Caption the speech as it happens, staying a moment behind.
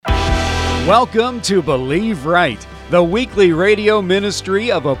Welcome to Believe Right, the weekly radio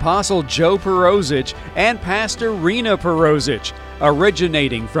ministry of Apostle Joe Perosic and Pastor Rena Perosic,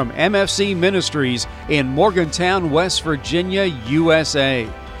 originating from MFC Ministries in Morgantown, West Virginia, USA.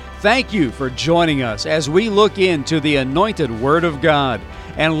 Thank you for joining us as we look into the anointed Word of God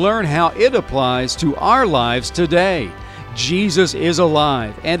and learn how it applies to our lives today. Jesus is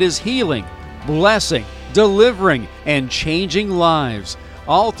alive and is healing, blessing, delivering, and changing lives,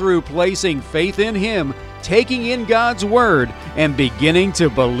 all through placing faith in Him, taking in God's Word, and beginning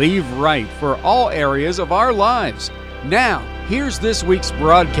to believe right for all areas of our lives. Now, here's this week's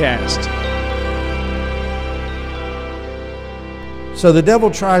broadcast. So the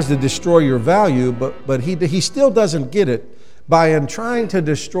devil tries to destroy your value, but he still doesn't get it. By trying to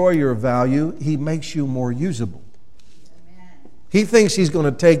destroy your value, he makes you more usable. He thinks he's going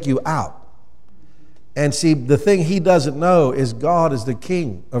to take you out. And see, the thing he doesn't know is God is the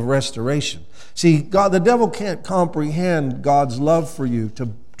king of restoration. See, the devil can't comprehend God's love for you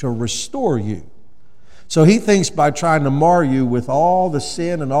to restore you. So he thinks by trying to mar you with all the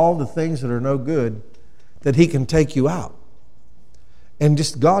sin and all the things that are no good, that he can take you out. And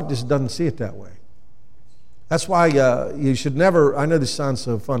God just doesn't see it that way. That's why you should never, I know this sounds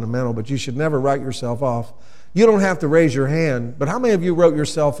so fundamental, but you should never write yourself off. You don't have to raise your hand, but how many of you wrote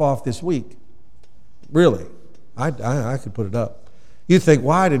yourself off this week? Really? I could put it up. You think,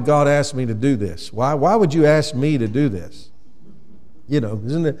 why did God ask me to do this? Why would you ask me to do this? You know,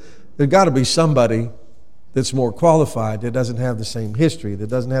 isn't it? There's got to be somebody that's more qualified, that doesn't have the same history, that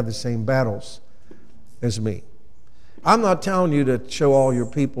doesn't have the same battles as me. I'm not telling you to show all your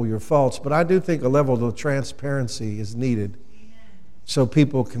people your faults, but I do think a level of transparency is needed so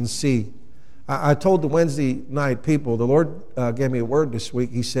people can see. I told the Wednesday night people, the Lord gave me a word this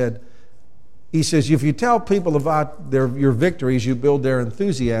week. He says, if you tell people about your victories, you build their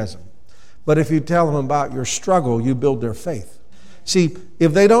enthusiasm. But if you tell them about your struggle, you build their faith. See,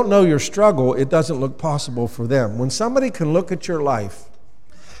 if they don't know your struggle, it doesn't look possible for them. When somebody can look at your life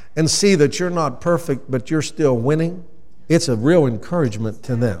and see that you're not perfect, but you're still winning, it's a real encouragement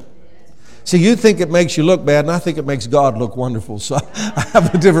to them. See, you think it makes you look bad, and I think it makes God look wonderful. So I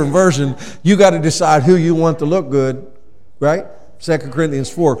have a different version. You got to decide who you want to look good, right? 2 Corinthians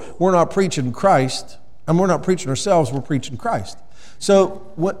 4. We're not preaching Christ, and we're not preaching ourselves, we're preaching Christ.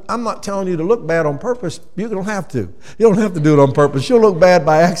 So I'm not telling you to look bad on purpose. You don't have to. You don't have to do it on purpose. You'll look bad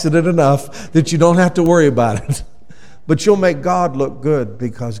by accident enough that you don't have to worry about it. But you'll make God look good,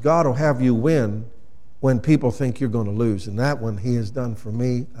 because God will have you win when people think you're going to lose. And that one He has done for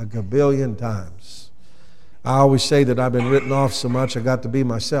me a gabillion times. I always say that I've been written off so much I got to be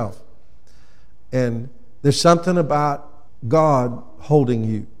myself. And there's something about God holding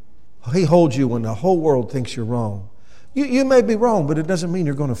you. He holds you when the whole world thinks you're wrong. You may be wrong, but it doesn't mean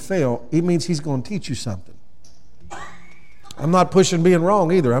you're going to fail. It means He's going to teach you something. I'm not pushing being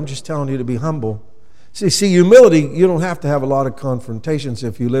wrong either. I'm just telling you to be humble. See, humility, you don't have to have a lot of confrontations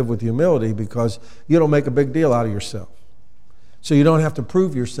if you live with humility, because you don't make a big deal out of yourself. So you don't have to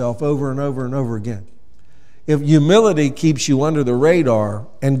prove yourself over and over and over again. If humility keeps you under the radar,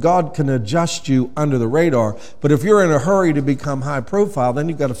 and God can adjust you under the radar, but if you're in a hurry to become high profile, then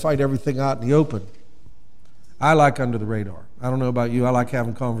you've got to fight everything out in the open. I like under the radar. I don't know about you. I like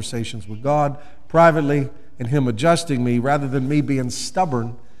having conversations with God privately and Him adjusting me rather than me being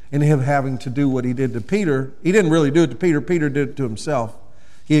stubborn and Him having to do what He did to Peter. He didn't really do it to Peter. Peter did it to himself.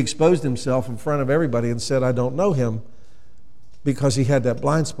 He exposed himself in front of everybody and said, I don't know Him, because he had that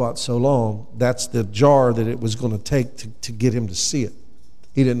blind spot so long. That's the jar that it was going to take to get him to see it.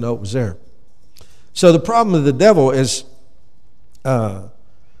 He didn't know it was there. So the problem of the devil is, you're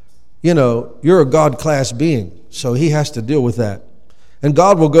a God-class being, so he has to deal with that. And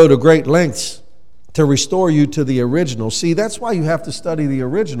God will go to great lengths to restore you to the original. See, that's why you have to study the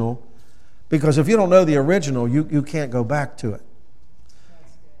original, because if you don't know the original, you can't go back to it.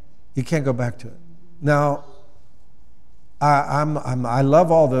 You can't go back to it. Now, I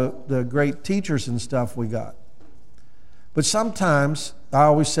love all the great teachers and stuff we got. But sometimes, I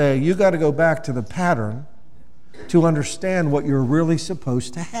always say, you got to go back to the pattern to understand what you're really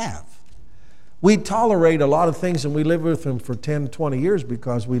supposed to have. We tolerate a lot of things, and we live with them for 10, 20 years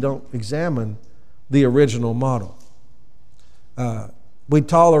because we don't examine the original model. We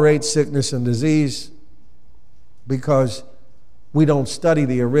tolerate sickness and disease because we don't study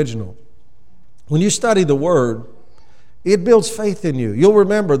the original. When you study the Word, it builds faith in you. You'll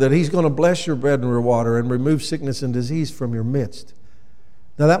remember that He's going to bless your bread and your water and remove sickness and disease from your midst.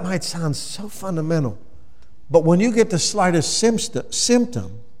 Now that might sound so fundamental, but when you get the slightest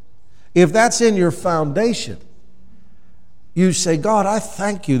symptom, if that's in your foundation, You say, God, I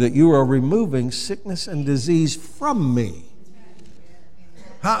thank you that you are removing sickness and disease from me.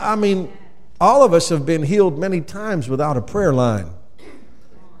 I mean, all of us have been healed many times without a prayer line.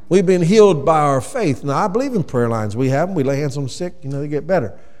 We've been healed by our faith. Now, I believe in prayer lines. We have them. We lay hands on the sick, they get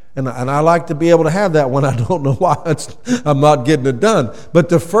better. And I like to be able to have that when I don't know why I'm not getting it done. But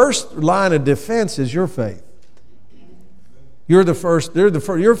the first line of defense is your faith. Your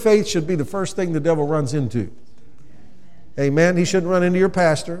faith should be the first thing the devil runs into. Amen. He shouldn't run into your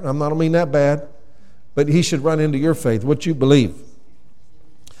pastor. I don't mean that bad. But he should run into your faith, what you believe.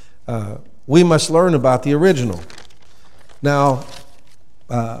 We must learn about the original. Now,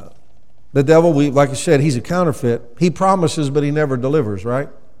 the devil, like I said, he's a counterfeit. He promises, but he never delivers, right?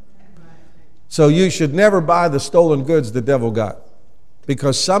 So you should never buy the stolen goods the devil got,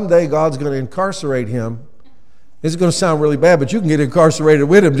 because someday God's going to incarcerate him. It's going to sound really bad, but you can get incarcerated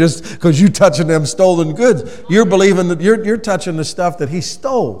with him just because you're touching them stolen goods. You're believing that you're touching the stuff that he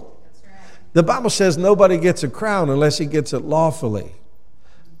stole. The Bible says nobody gets a crown unless he gets it lawfully.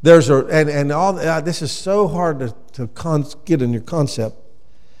 This is so hard to get in your concept.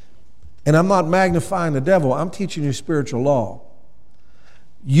 And I'm not magnifying the devil. I'm teaching you spiritual law.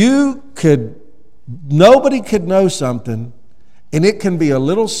 Nobody could know something, and it can be a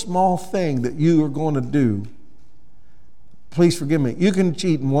little small thing that you are going to do. Please forgive me. You can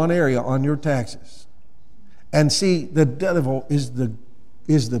cheat in one area on your taxes. And see, the devil is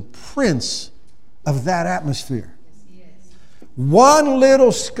the prince of that atmosphere. One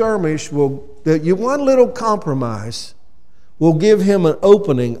little skirmish one little compromise will give him an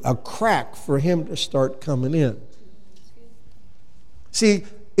opening, a crack for him to start coming in. See,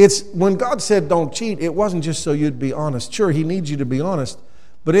 it's when God said don't cheat, it wasn't just so you'd be honest. Sure, he needs you to be honest,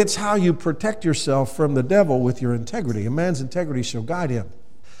 but it's how you protect yourself from the devil with your integrity. A man's integrity shall guide him.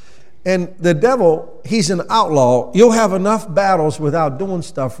 And the devil, he's an outlaw. You'll have enough battles without doing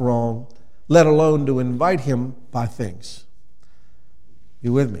stuff wrong, let alone to invite him by things.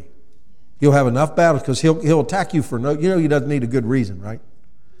 You with me? You'll have enough battles because he'll attack you for he doesn't need a good reason, right?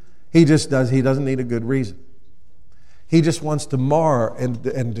 He doesn't need a good reason. He just wants to mar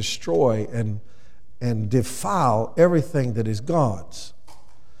and destroy and defile everything that is God's.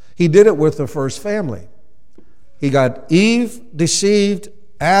 He did it with the first family. He got Eve deceived,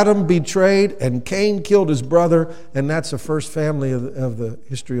 Adam betrayed, and Cain killed his brother, and that's the first family of the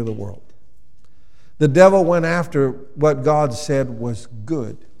history of the world. The devil went after what God said was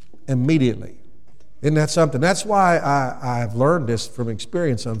good immediately. Isn't that something? That's why I've learned this from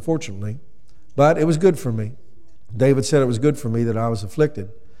experience, unfortunately, but it was good for me. David said it was good for me that I was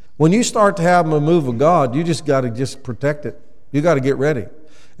afflicted. When you start to have a move of God, you just got to protect it. You got to get ready.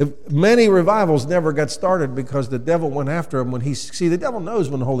 Many revivals never got started because the devil went after him the devil knows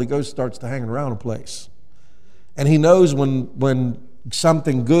when the Holy Ghost starts to hang around a place. And he knows when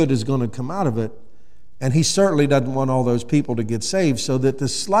something good is going to come out of it. And he certainly doesn't want all those people to get saved, so that the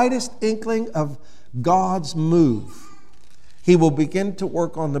slightest inkling of God's move, he will begin to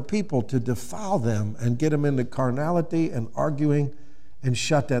work on the people to defile them and get them into carnality and arguing and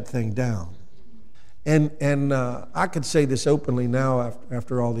shut that thing down. And I could say this openly now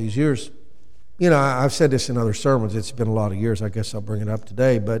after all these years. I've said this in other sermons. It's been a lot of years. I guess I'll bring it up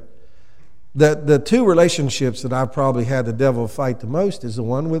today. But the two relationships that I've probably had the devil fight the most is the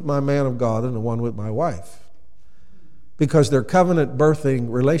one with my man of God and the one with my wife. Because they're covenant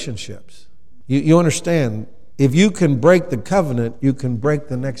birthing relationships. You understand, if you can break the covenant, you can break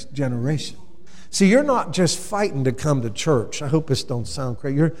the next generation. See, you're not just fighting to come to church. I hope this don't sound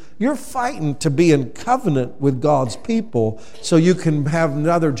crazy. You're fighting to be in covenant with God's people so you can have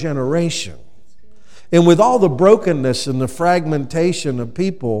another generation. And with all the brokenness and the fragmentation of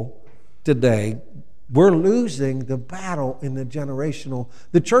people today, we're losing the battle in the generational.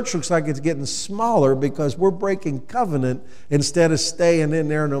 The church looks like it's getting smaller because we're breaking covenant instead of staying in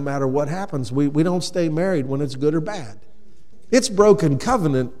there no matter what happens. We don't stay married when it's good or bad. It's broken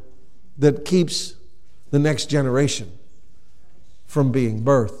covenant that keeps the next generation from being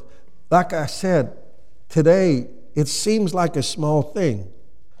birthed. Like I said, today it seems like a small thing,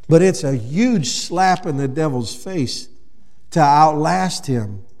 but it's a huge slap in the devil's face to outlast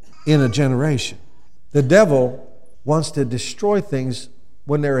him in a generation. The devil wants to destroy things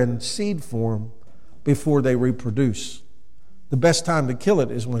when they're in seed form before they reproduce. The best time to kill it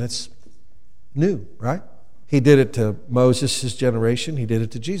is when it's new, right? He did it to Moses' generation. He did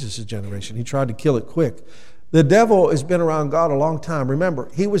it to Jesus' generation. He tried to kill it quick. The devil has been around God a long time. Remember,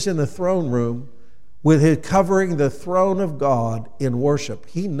 he was in the throne room with his covering the throne of God in worship.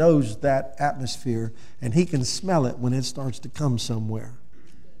 He knows that atmosphere, and he can smell it when it starts to come somewhere.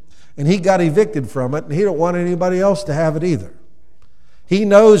 And he got evicted from it, and he don't want anybody else to have it either. He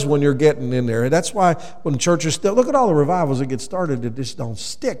knows when you're getting in there. And that's why when churches still, look at all the revivals that get started that just don't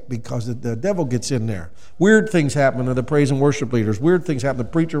stick because the devil gets in there. Weird things happen to the praise and worship leaders. Weird things happen. The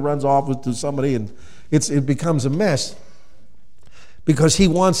preacher runs off to somebody and it becomes a mess because he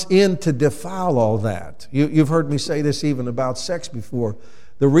wants in to defile all that. You've heard me say this even about sex before.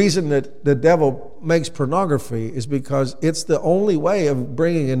 The reason that the devil makes pornography is because it's the only way of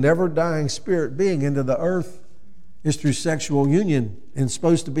bringing a never-dying spirit being into the earth is through sexual union and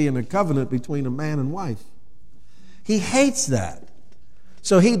supposed to be in a covenant between a man and wife. He hates that.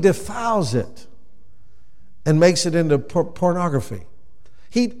 So he defiles it and makes it into pornography.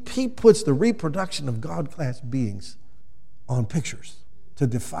 He puts the reproduction of God-class beings on pictures to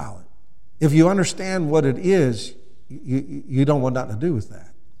defile it. If you understand what it is, you don't want nothing to do with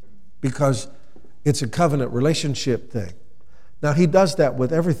that because it's a covenant relationship thing. Now, he does that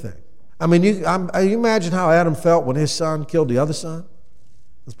with everything. I mean, you imagine how Adam felt when his son killed the other son?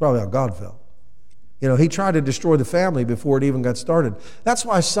 That's probably how God felt. You know, he tried to destroy the family before it even got started. That's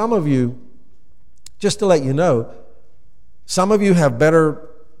why some of you, just to let you know, some of you have better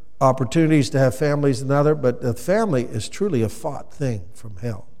opportunities to have families than others, but the family is truly a fought thing from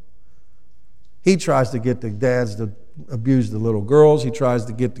hell. He tries to get the dads to abuse the little girls. He tries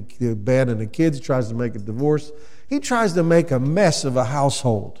to get the abandon the kids. He tries to make a divorce. He tries to make a mess of a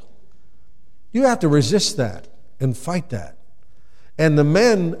household. You have to resist that and fight that. And the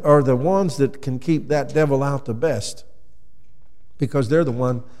men are the ones that can keep that devil out the best because they're the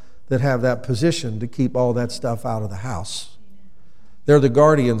one that have that position to keep all that stuff out of the house. They're the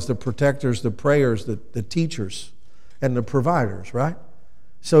guardians, the protectors, the prayers, the teachers, and the providers, right?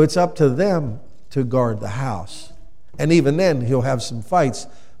 So it's up to them to guard the house. And even then, he'll have some fights.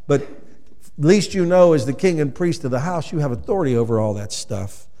 But at least you know, as the king and priest of the house, you have authority over all that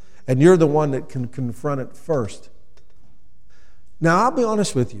stuff. And you're the one that can confront it first. Now, I'll be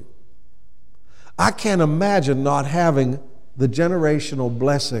honest with you. I can't imagine not having the generational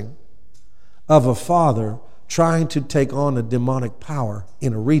blessing of a father trying to take on a demonic power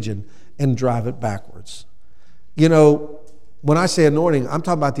in a region and drive it backwards. You know, when I say anointing, I'm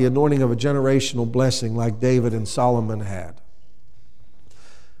talking about the anointing of a generational blessing like David and Solomon had.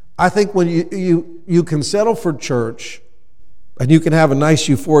 I think when you can settle for church, and you can have a nice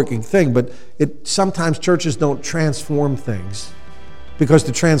euphoric thing, but sometimes churches don't transform things. Because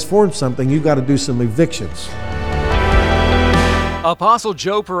to transform something, you've got to do some evictions. Apostle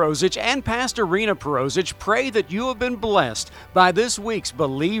Joe Perosic and Pastor Rena Perosic pray that you have been blessed by this week's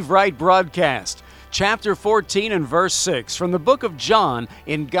Believe Right broadcast. Chapter 14 and verse 6 from the book of John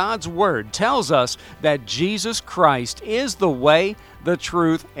in God's Word tells us that Jesus Christ is the way, the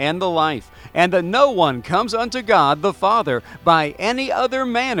truth, and the life, and that no one comes unto God the Father by any other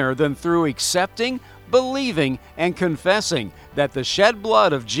manner than through accepting, believing, and confessing that the shed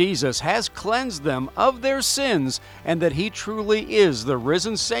blood of Jesus has cleansed them of their sins and that He truly is the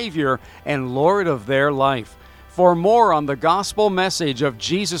risen Savior and Lord of their life. For more on the gospel message of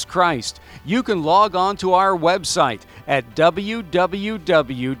Jesus Christ, you can log on to our website at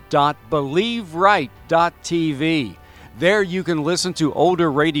www.believeright.tv. There you can listen to older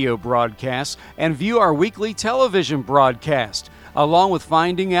radio broadcasts and view our weekly television broadcast, along with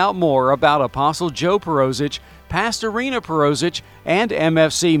finding out more about Apostle Joe Perosic, Pastor Rena Perosic, and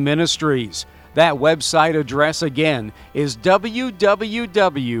MFC Ministries. That website address again is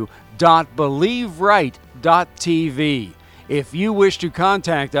www.believeright.tv. If you wish to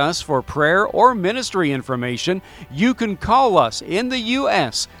contact us for prayer or ministry information, you can call us in the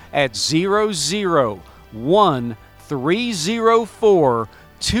U.S. at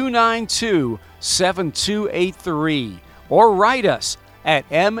 001-304-292-7283 or write us at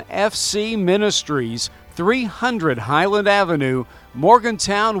MFC Ministries, 300 Highland Avenue,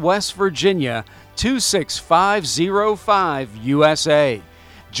 Morgantown, West Virginia, 26505, USA.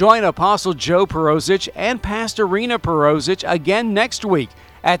 Join Apostle Joe Perosic and Pastor Rena Perosic again next week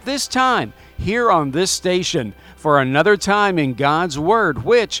at this time here on this station for another time in God's Word,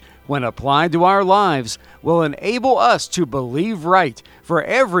 which, when applied to our lives, will enable us to believe right for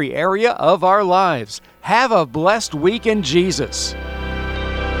every area of our lives. Have a blessed week in Jesus.